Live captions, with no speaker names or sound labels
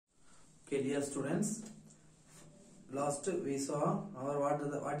Okay, dear students, last we saw our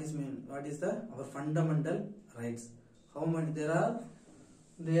what is our fundamental rights. How many there are?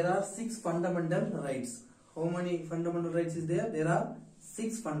 There are 6 fundamental rights. How many fundamental rights is there? There are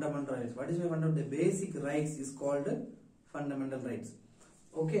 6 fundamental rights. What is my fundamental? The basic rights is called fundamental rights.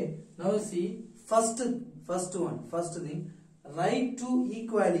 Okay, now see first thing, right to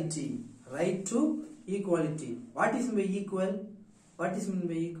equality. Right to equality. What is mean by equal? What is mean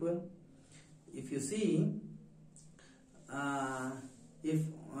by equal? If you see,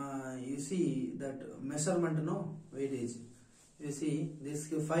 you see that measurement, no weightage. You see this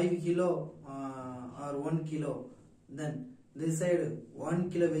 5 kilo or 1 kilo. Then this side 1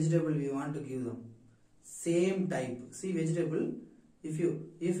 kilo vegetable we want to give them. Same type. See vegetable. If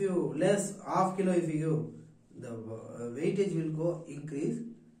you less half kilo, if you give, the weightage will go increase.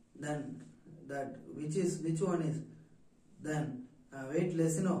 Then that which one is then weight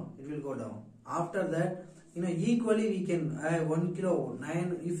less, it will go down. After that, equally we can 1 kilo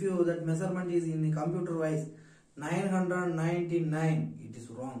 9. If you that measurement is in the computer wise 999, it is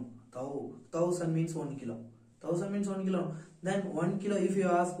wrong. 1000 means 1 kilo. 1000 means 1 kilo. Then 1 kilo, if you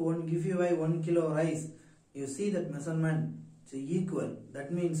ask if you buy 1 kilo rice, you see that measurement is equal.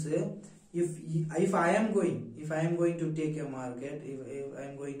 That means if I am going to take a market, if I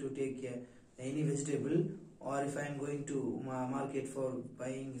am going to take any vegetable, or if I am going to market for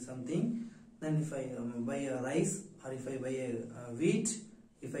buying something, then if I buy a rice, or if I buy a wheat,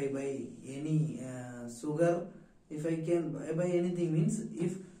 if I buy any sugar, if I can buy anything, means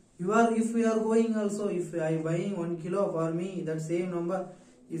if we are going also, if I buying 1 kilo for me, that same number,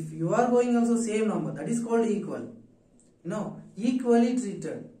 if you are going also same number, that is called equal. Equally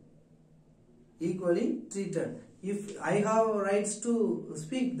treated. Equally treated. If I have rights to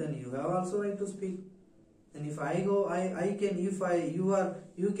speak, then you have also right to speak. Then if I go, I can, you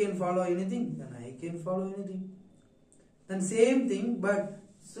can follow anything, then I can follow anything. Then same thing, but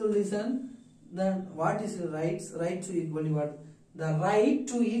so listen, then what is the rights? Right to equality. What? The right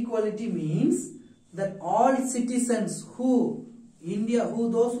to equality means that all citizens those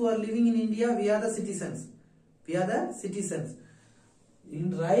who are living in India, we are the citizens. We are the citizens.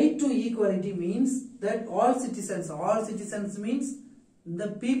 In right to equality means that all citizens means the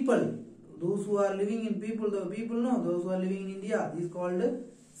people. Those who are living in those who are living in India, is called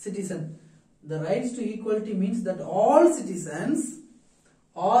citizen. The rights to equality means that all citizens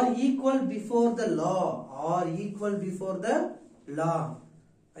are equal before the law.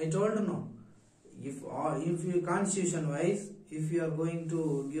 I told if you constitution wise, if you are going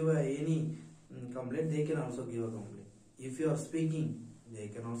to give any complaint, they can also give a complaint. If you are speaking, they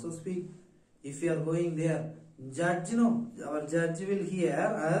can also speak. If you are going there, judge, our judge will hear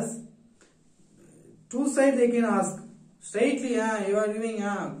us. Two sides they can ask. Straightly, you are giving,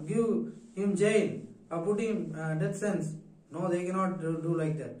 give him jail or put him death sentence. No, they cannot do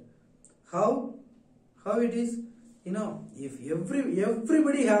like that. How it is? If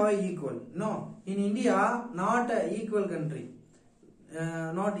everybody have a equal. No, in India, not a equal country.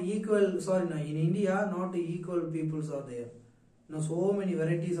 In India, not equal peoples are there. So many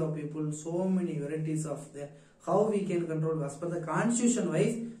varieties of people, so many varieties of them. How we can control? As per the constitution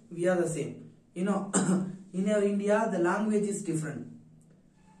wise, we are the same. In our India, the language is different.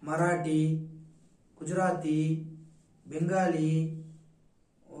 Marathi, Gujarati, Bengali,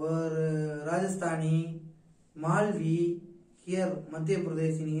 or Rajasthani, Malvi, here Madhya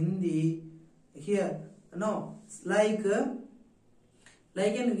Pradesh in Hindi, here,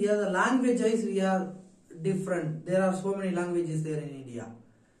 like in we are the language wise, we are different. There are so many languages there in India.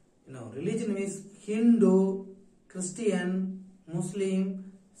 Religion is Hindu, Christian,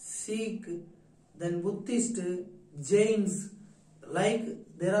 Muslim, Sikh, then Buddhist, Jains. Like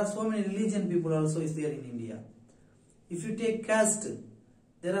there are so many religion people also is there in India. If you take caste,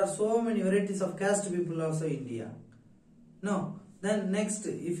 there are so many varieties of caste people also in India. Then next,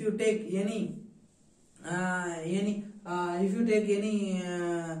 if you take any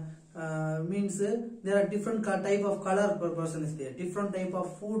means there are different type of color per person is there, different type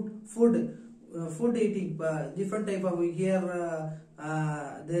of food eating, different type of here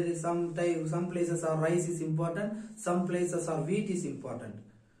there is some places our rice is important, some places our wheat is important.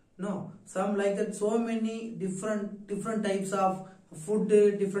 Some like that, so many different types of food,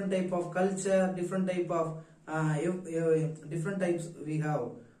 different type of culture, different type of different types we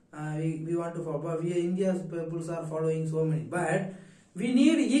have. We want to follow, but we India's peoples are following so many, but we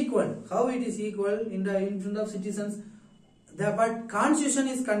need equal. How it is equal in front of citizens? But constitution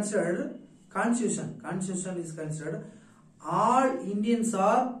is considered. Constitution is considered. All Indians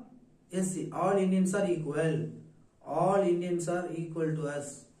are all Indians are equal. All Indians are equal to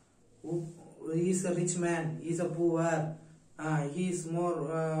us. he is a rich man, he is a poor, he is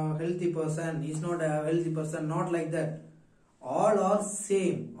more healthy person, he is not a healthy person, not like that. All are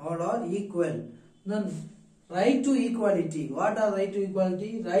same, all are equal. Then right to equality. What are right to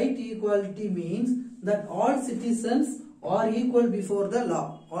equality? Right to equality means that all citizens are equal before the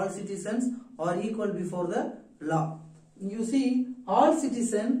law. All citizens are equal before the law. You see, all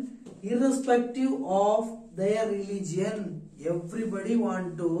citizens, irrespective of their religion, everybody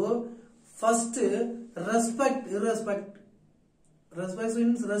want to first respect. Respect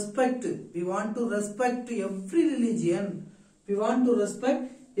means respect. We want to respect every religion. We want to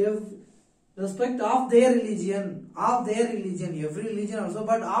respect of their religion. Every religion also,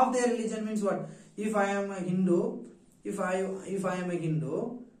 but of their religion means what? If I am a Hindu, if I am a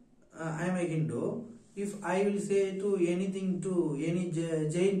Hindu, if I will say to anything to any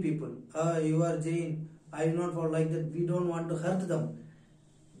Jain people, you are Jain, I will not follow like that. We don't want to hurt them.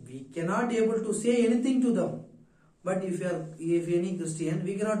 We cannot able to say anything to them. But if any Christian,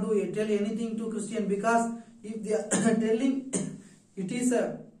 we cannot tell anything to Christian, because if they are telling, it is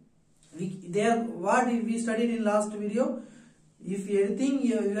what we studied in last video. If anything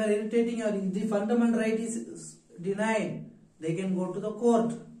you are irritating or the fundamental right is denied, they can go to the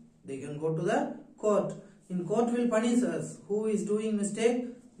court. In court will punish us. Who is doing mistake,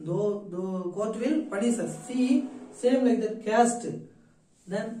 though the court will punish us. See, same like that caste.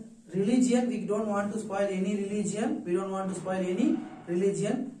 Then religion, we don't want to spoil any religion.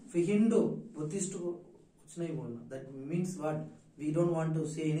 If Hindu, Buddhist, that means what? We don't want to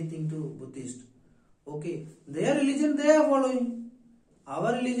say anything to Buddhist. Okay, their religion they are following.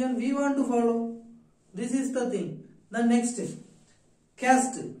 Our religion we want to follow. This is the thing. The next,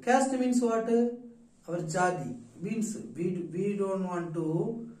 caste. Caste means what? Our jati. Means we don't want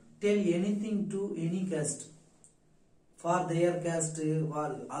to tell anything to any caste. For their caste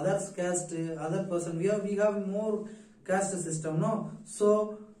or others caste, other person. We have more caste system, no?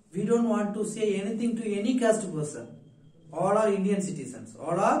 So we don't want to say anything to any caste person. All are Indian citizens.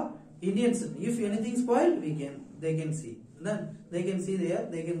 All are Indian citizens. If anything spoiled, they can see. Then they can see there.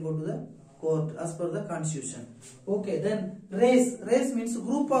 They can go to the court as per the constitution. Okay. Then race. Race means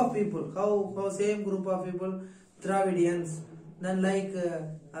group of people. How same group of people? Dravidians. Then like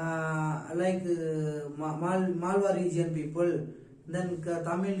Malwa region people. Then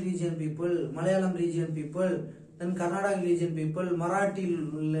Tamil region people. Malayalam region people. Then Karnataka region people. Marathi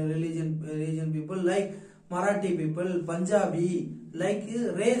region people. Like Marathi people, Punjabi, like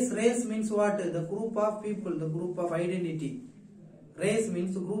race means what? The group of people, the group of identity. Race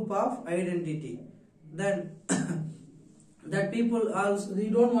means group of identity. Then that people also, we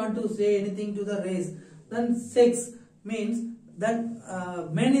don't want to say anything to the race. Then sex means that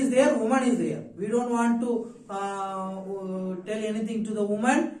man is there, woman is there. We don't want to tell anything to the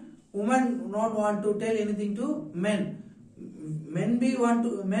woman. Woman don't want to tell anything to men. Men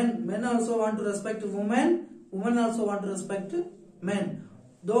also want to respect women. Women also want to respect men.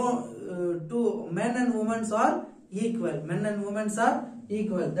 Though two men and women are equal. Men and women are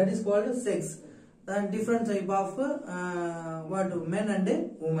equal. That is called sex. Then different type of men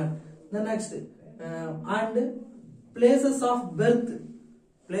and women. The next and places of birth.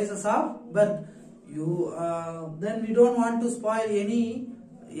 Places of birth. Then we don't want to spoil any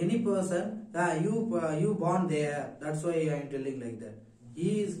person. You born there, that's why I am telling like that.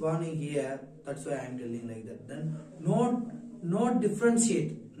 He is born here, that's why I am telling like that. Then no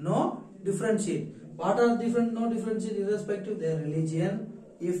differentiate. What are different? No differentiate irrespective of their religion.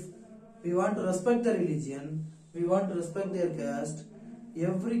 If we want to respect the religion, we want to respect their caste.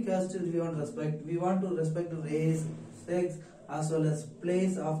 Every caste we want to respect. We want to respect race, sex, as well as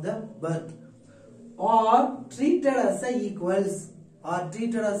place of the birth. Or treated as a equals. Or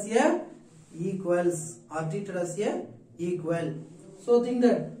treated as a equal. So think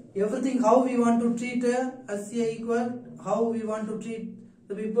that everything how we want to treat as a equal, how we want to treat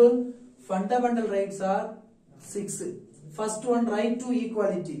the people. Fundamental rights are 6. First one, right to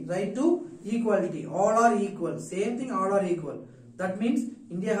equality. All are equal. Same thing, all are equal. That means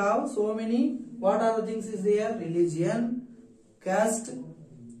India have so many. What are the things is there? Religion, caste,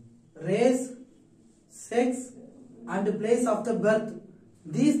 race, sex, and place of the birth.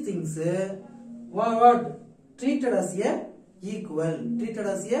 These things what? Treated as a equal.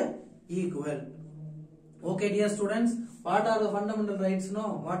 Okay, dear students, what are the fundamental rights?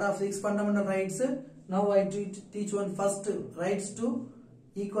 No, what are 6 fundamental rights? Now I teach one first, rights to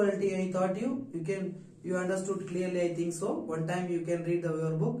equality. I thought you understood clearly. I think so. One time you can read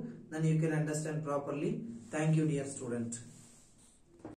your book, then you can understand properly. Thank you, dear student.